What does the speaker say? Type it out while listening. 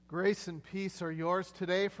Grace and peace are yours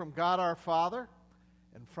today from God our Father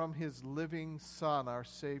and from His living Son, our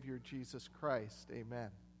Savior, Jesus Christ. Amen.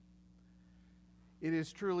 It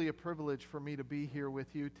is truly a privilege for me to be here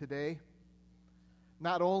with you today,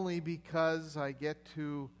 not only because I get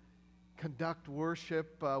to conduct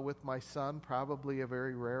worship with my son, probably a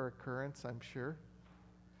very rare occurrence, I'm sure,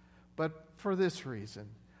 but for this reason.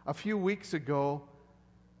 A few weeks ago,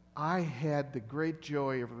 I had the great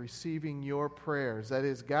joy of receiving your prayers. That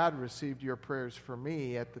is, God received your prayers for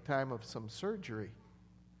me at the time of some surgery.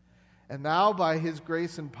 And now, by His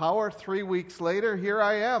grace and power, 3 weeks later, here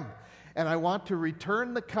I am. And I want to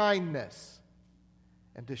return the kindness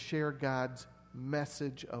and to share God's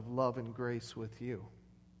message of love and grace with you.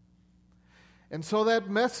 And so that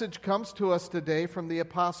message comes to us today from the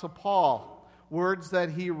Apostle Paul, words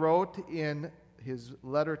that he wrote in his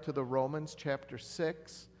letter to the Romans, chapter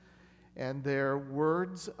 6, and they're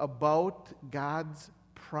words about God's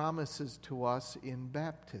promises to us in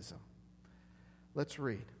baptism. Let's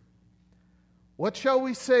read. What shall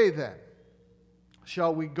we say then?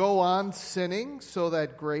 Shall we go on sinning so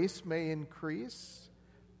that grace may increase?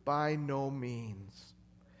 By no means.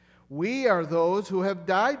 We are those who have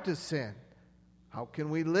died to sin. How can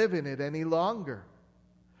we live in it any longer?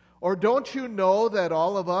 Or don't you know that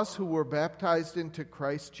all of us who were baptized into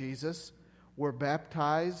Christ Jesus were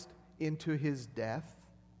baptized into His death?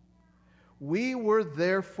 We were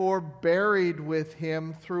therefore buried with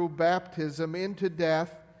Him through baptism into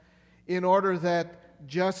death, in order that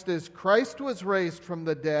just as Christ was raised from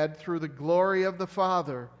the dead through the glory of the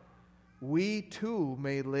Father, we too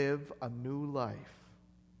may live a new life.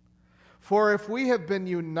 For if we have been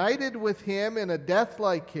united with Him in a death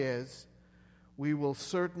like His, we will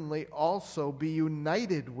certainly also be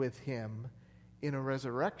united with Him in a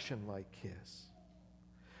resurrection like His.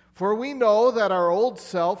 For we know that our old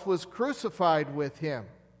self was crucified with Him,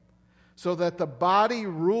 so that the body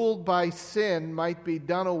ruled by sin might be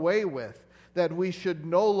done away with, that we should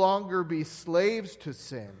no longer be slaves to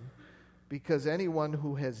sin, because anyone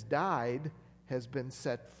who has died has been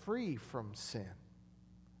set free from sin.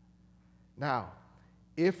 Now,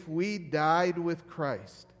 if we died with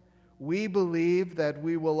Christ, we believe that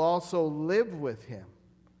we will also live with Him.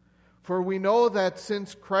 For we know that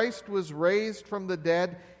since Christ was raised from the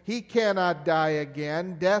dead, He cannot die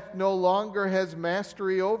again. Death no longer has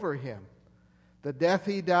mastery over Him. The death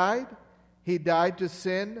He died to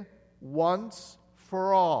sin once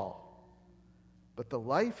for all. But the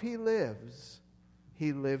life He lives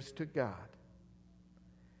to God.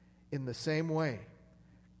 In the same way,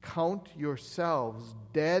 count yourselves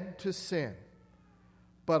dead to sin,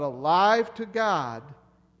 but alive to God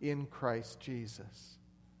in Christ Jesus.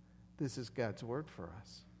 This is God's word for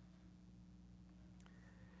us.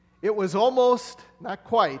 It was almost, not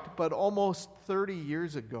quite, but almost 30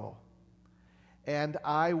 years ago, and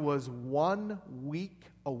I was 1 week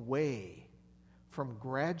away from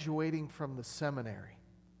graduating from the seminary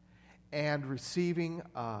and receiving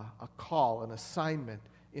a call, an assignment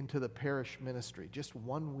into the parish ministry, just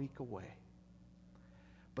 1 week away.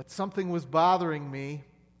 But something was bothering me.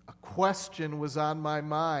 A question was on my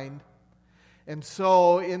mind. And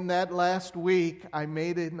so in that last week, I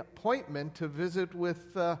made an appointment to visit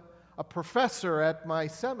with a professor at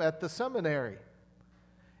the seminary.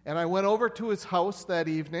 And I went over to his house that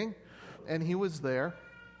evening, and he was there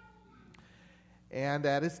and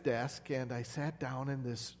at his desk, and I sat down in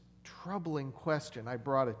this troubling question. I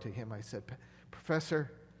brought it to him. I said,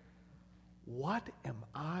 Professor, what am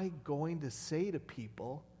I going to say to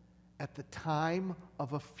people at the time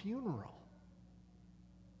of a funeral?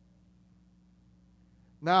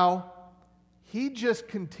 Now, he just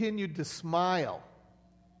continued to smile.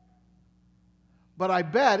 But I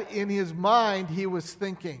bet in his mind he was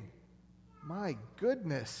thinking, my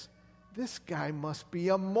goodness, this guy must be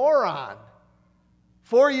a moron.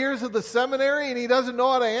 4 years of the seminary and he doesn't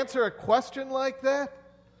know how to answer a question like that?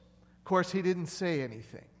 Of course, he didn't say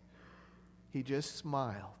anything. He just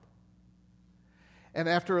smiled. And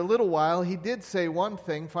after a little while, he did say one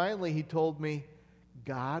thing. Finally, he told me,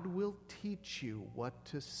 God will teach you what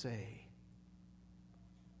to say.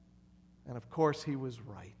 And of course, he was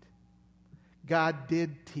right. God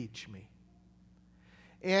did teach me.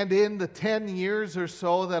 And in the 10 years or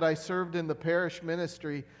so that I served in the parish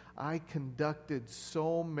ministry, I conducted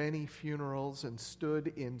so many funerals and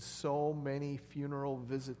stood in so many funeral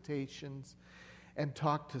visitations and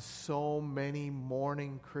talked to so many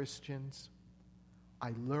mourning Christians.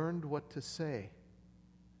 I learned what to say.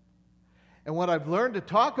 And what I've learned to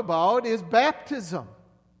talk about is baptism.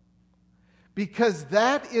 Because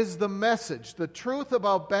that is the message, the truth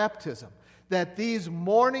about baptism. that these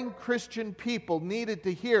mourning Christian people needed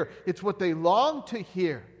to hear. It's what they longed to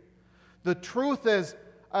hear. The truth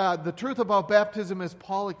about baptism as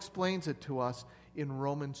Paul explains it to us in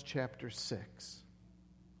Romans chapter 6.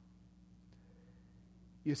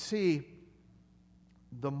 You see,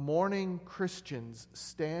 the mourning Christians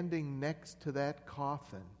standing next to that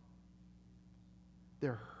coffin,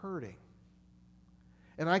 they're hurting.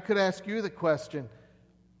 And I could ask you the question,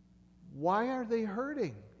 why are they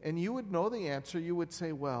hurting? And you would know the answer. You would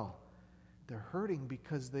say, well, they're hurting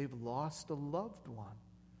because they've lost a loved one.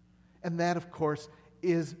 And that, of course,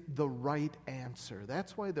 is the right answer.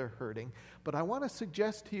 That's why they're hurting. But I want to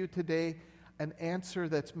suggest to you today an answer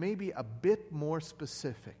that's maybe a bit more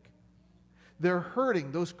specific. They're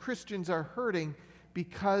hurting. Those Christians are hurting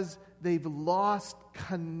because they've lost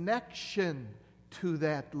connection to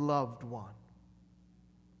that loved one.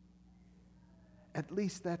 At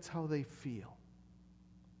least that's how they feel.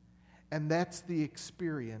 And that's the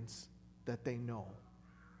experience that they know.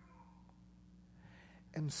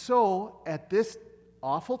 And so, at this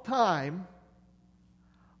awful time,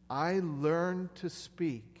 I learned to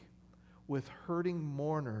speak with hurting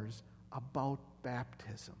mourners about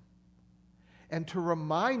baptism. And to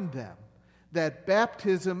remind them that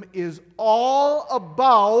baptism is all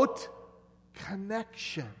about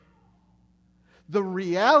connection. The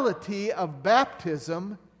reality of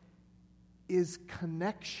baptism is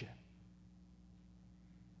connection.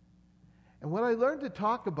 And what I learned to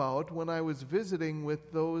talk about when I was visiting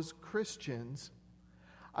with those Christians,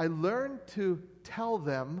 I learned to tell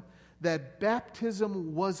them that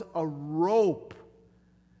baptism was a rope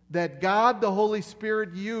that God, the Holy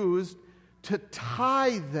Spirit, used to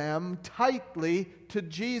tie them tightly to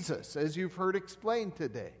Jesus, as you've heard explained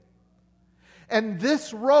today. And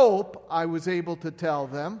this rope, I was able to tell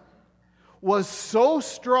them, was so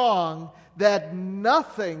strong that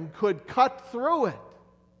nothing could cut through it.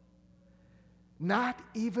 Not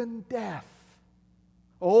even death.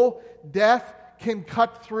 Oh, death can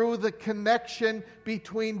cut through the connection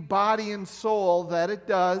between body and soul, that it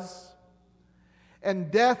does. And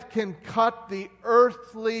death can cut the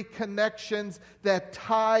earthly connections that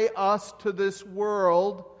tie us to this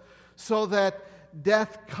world, so that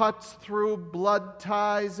death cuts through blood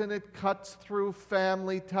ties, and it cuts through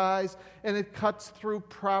family ties, and it cuts through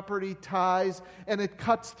property ties, and it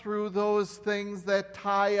cuts through those things that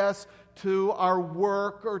tie us to our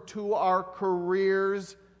work or to our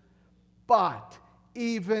careers. But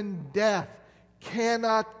even death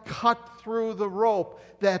cannot cut through the rope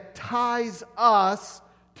that ties us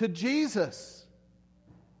to Jesus.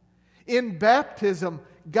 In baptism,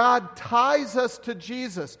 God ties us to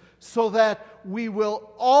Jesus so that we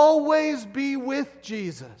will always be with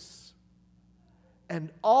Jesus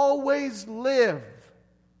and always live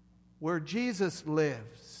where Jesus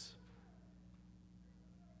lives.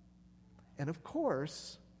 And of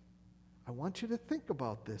course, I want you to think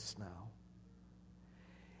about this now.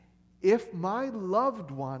 If my loved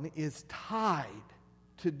one is tied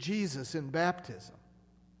to Jesus in baptism,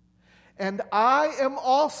 and I am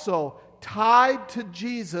also tied to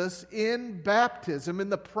Jesus in baptism, in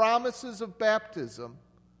the promises of baptism,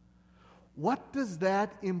 what does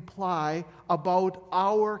that imply about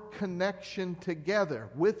our connection together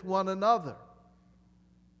with one another?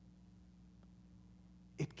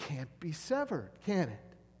 It can't be severed, can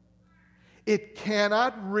it? It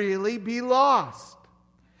cannot really be lost.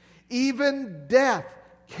 Even death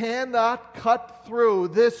cannot cut through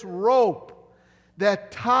this rope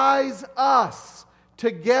that ties us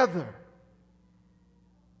together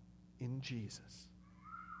in Jesus.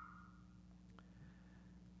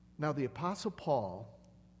 Now, the Apostle Paul,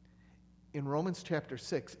 in Romans chapter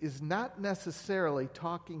 6, is not necessarily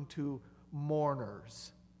talking to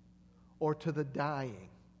mourners or to the dying.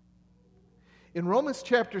 In Romans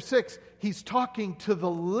chapter 6, he's talking to the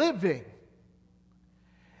living.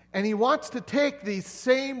 And he wants to take these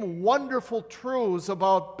same wonderful truths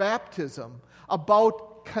about baptism,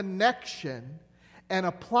 about connection, and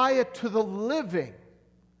apply it to the living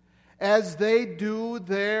as they do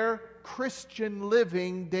their Christian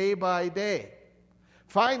living day by day.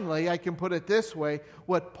 Finally, I can put it this way,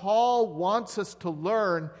 what Paul wants us to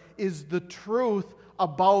learn is the truth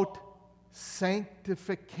about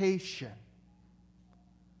sanctification.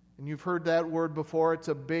 And you've heard that word before. It's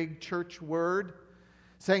a big church word.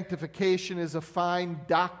 Sanctification is a fine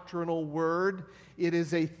doctrinal word. It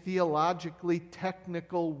is a theologically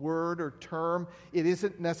technical word or term. It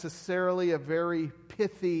isn't necessarily a very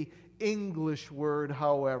pithy English word,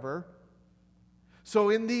 however. So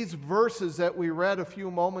in these verses that we read a few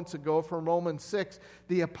moments ago from Romans 6,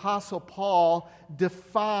 the Apostle Paul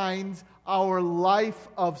defines our life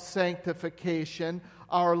of sanctification,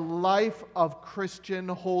 our life of Christian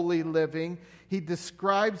holy living. He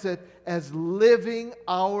describes it as living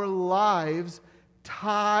our lives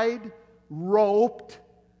tied, roped,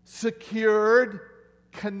 secured,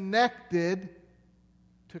 connected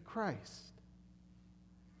to Christ.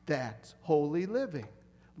 That's holy living.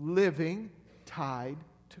 Living tied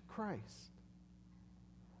to Christ.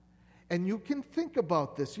 And you can think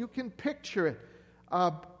about this. You can picture it.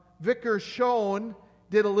 Vicar Schoen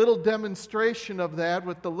did a little demonstration of that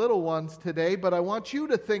with the little ones today, but I want you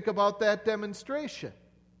to think about that demonstration.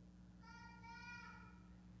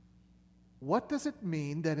 What does it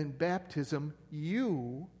mean that in baptism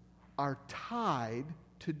you are tied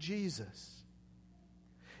to Jesus?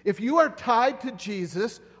 If you are tied to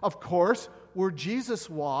Jesus, of course, where Jesus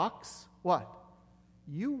walks, what?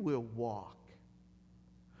 You will walk.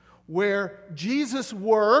 Where Jesus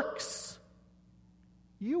works,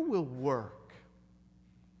 you will work.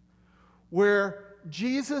 Where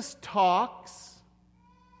Jesus talks,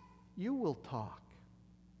 you will talk.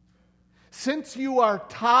 Since you are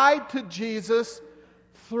tied to Jesus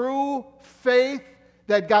through faith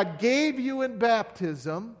that God gave you in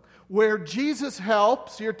baptism, where Jesus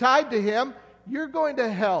helps, you're tied to Him, you're going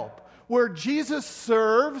to help. Where Jesus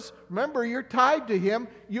serves, remember, you're tied to Him,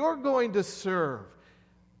 you're going to serve.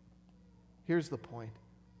 Here's the point.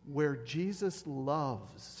 Where Jesus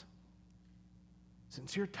loves,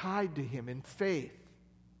 since you're tied to Him in faith,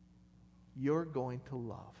 you're going to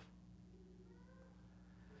love.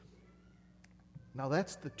 Now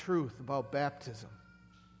that's the truth about baptism.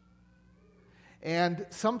 And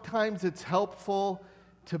sometimes it's helpful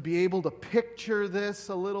to be able to picture this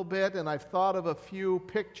a little bit, and I've thought of a few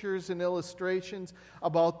pictures and illustrations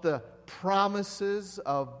about the promises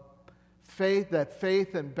of faith that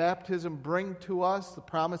faith and baptism bring to us, the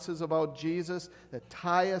promises about Jesus that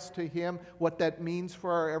tie us to Him, what that means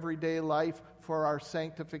for our everyday life, for our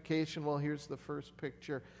sanctification. Well, here's the first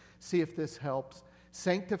picture. See if this helps.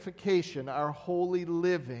 Sanctification, our holy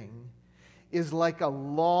living, is like a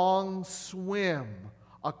long swim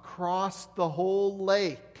across the whole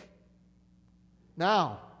lake.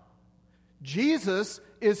 Now, Jesus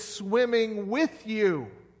is swimming with you.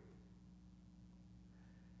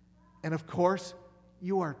 And of course,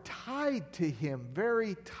 you are tied to Him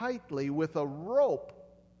very tightly with a rope.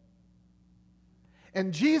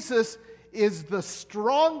 And Jesus is the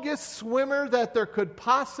strongest swimmer that there could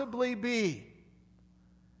possibly be.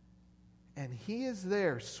 And He is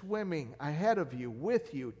there swimming ahead of you,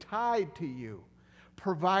 with you, tied to you,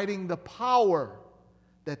 providing the power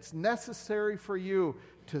that's necessary for you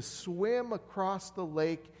to swim across the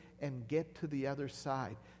lake and get to the other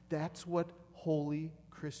side. That's what holy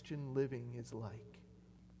Christian living is like.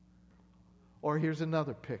 Or here's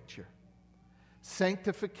another picture.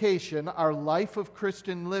 Sanctification, our life of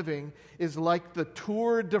Christian living, is like the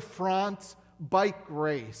Tour de France bike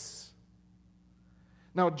race.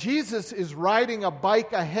 Now, Jesus is riding a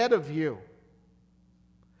bike ahead of you,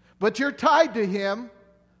 but you're tied to Him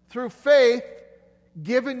through faith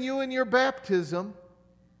given you in your baptism.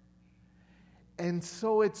 And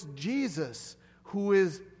so it's Jesus who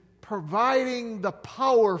is providing the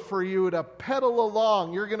power for you to pedal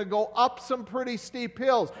along. You're going to go up some pretty steep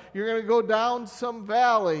hills. You're going to go down some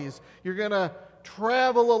valleys. You're going to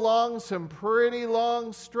travel along some pretty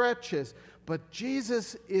long stretches. But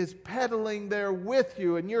Jesus is pedaling there with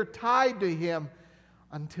you, and you're tied to Him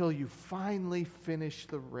until you finally finish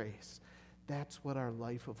the race. That's what our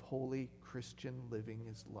life of holy Christian living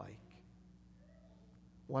is like.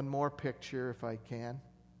 One more picture, if I can.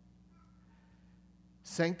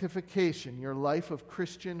 Sanctification, your life of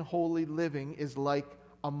Christian holy living, is like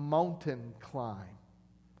a mountain climb.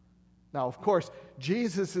 Now, of course,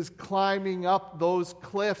 Jesus is climbing up those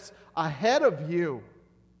cliffs ahead of you.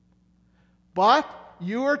 But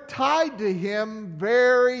you are tied to Him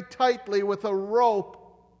very tightly with a rope,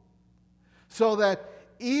 so that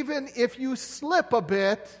even if you slip a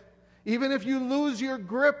bit, even if you lose your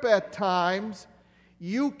grip at times,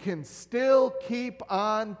 you can still keep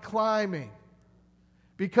on climbing.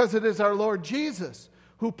 Because it is our Lord Jesus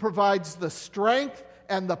who provides the strength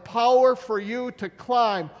and the power for you to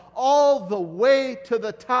climb all the way to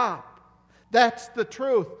the top. That's the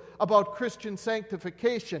truth about Christian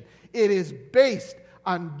sanctification. It is based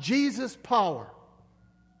on Jesus' power.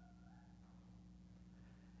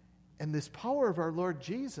 And this power of our Lord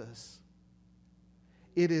Jesus,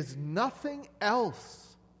 it is nothing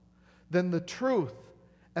else than the truth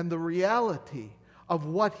and the reality of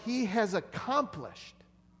what He has accomplished.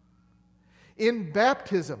 In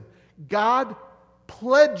baptism, God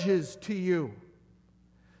pledges to you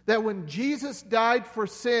that when Jesus died for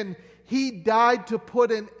sin, He died to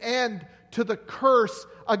put an end to the curse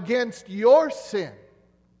against your sin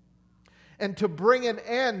and to bring an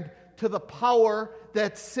end to the power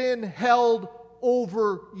that sin held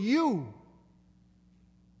over you.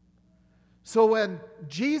 So when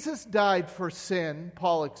Jesus died for sin,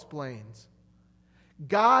 Paul explains,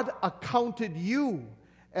 God accounted you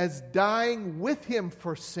as dying with Him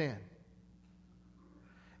for sin.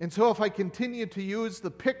 And so if I continue to use the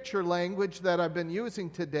picture language that I've been using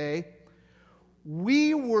today,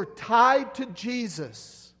 we were tied to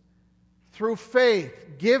Jesus through faith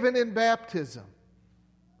given in baptism.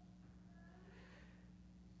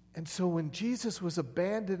 And so when Jesus was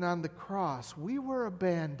abandoned on the cross, we were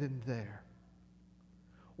abandoned there.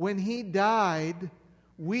 When He died,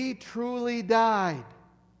 we truly died.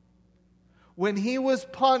 When He was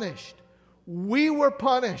punished, we were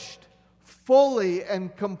punished fully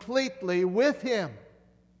and completely with Him.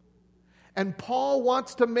 And Paul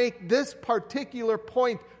wants to make this particular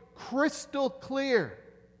point crystal clear,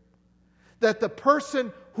 that the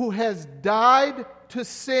person who has died to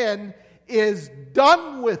sin is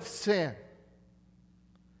done with sin.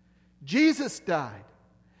 Jesus died,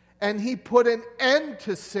 and He put an end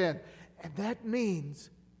to sin. And that means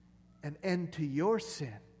an end to your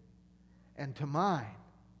sin and to mine.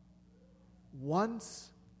 Once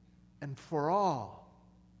and for all,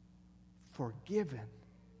 forgiven.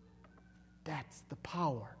 That's the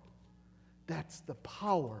power. That's the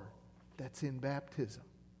power that's in baptism.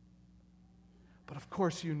 But of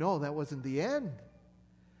course, you know that wasn't the end.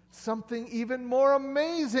 Something even more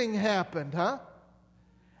amazing happened, huh?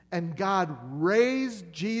 And God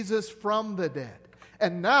raised Jesus from the dead.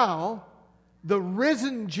 And now, the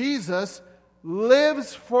risen Jesus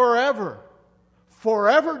lives forever.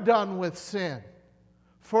 Forever done with sin.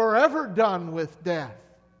 Forever done with death.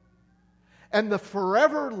 And the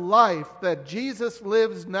forever life that Jesus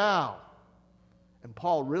lives now, and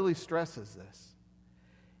Paul really stresses this,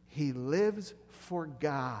 He lives for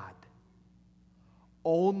God.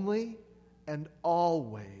 Only and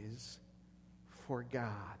always for God.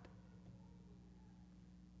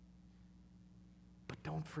 But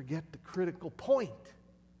don't forget the critical point.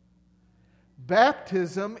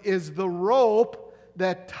 Baptism is the rope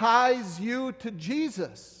that ties you to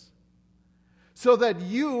Jesus, so that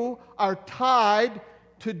you are tied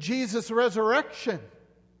to Jesus' resurrection.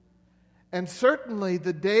 And certainly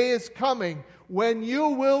the day is coming when you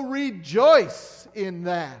will rejoice in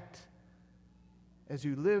that as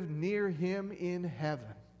you live near Him in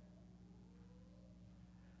heaven.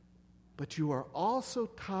 But you are also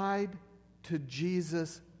tied to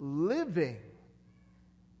Jesus living.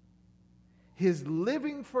 His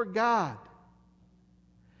living for God.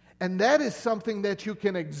 And that is something that you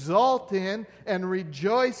can exalt in and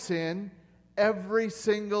rejoice in every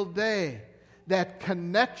single day. That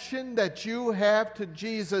connection that you have to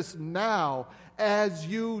Jesus now as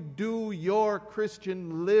you do your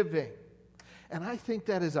Christian living. And I think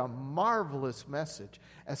that is a marvelous message,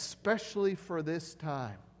 especially for this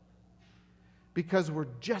time. Because we're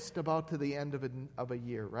just about to the end of a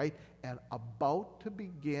year, right? And about to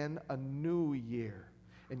begin a new year.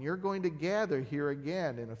 And you're going to gather here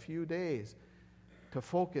again in a few days to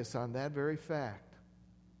focus on that very fact.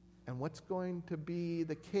 And what's going to be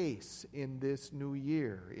the case in this new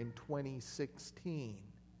year, in 2016?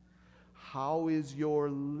 How is your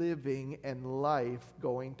living and life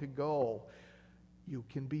going to go? You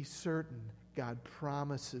can be certain God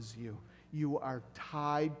promises you. You are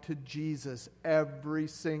tied to Jesus every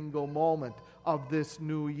single moment of this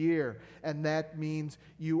new year. And that means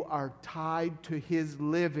you are tied to His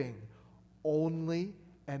living only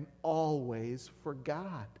and always for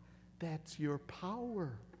God. That's your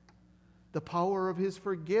power. The power of His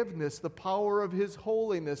forgiveness, the power of His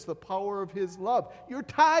holiness, the power of His love. You're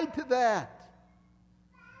tied to that.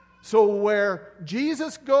 So where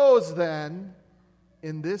Jesus goes then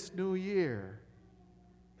in this new year,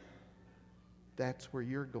 that's where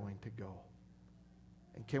you're going to go.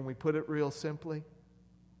 And can we put it real simply?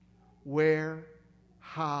 Where,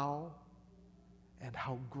 how, and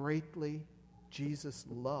how greatly Jesus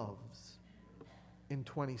loves in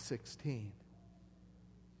 2016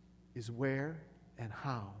 is where and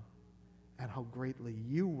how greatly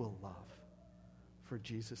you will love for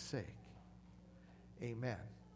Jesus' sake. Amen.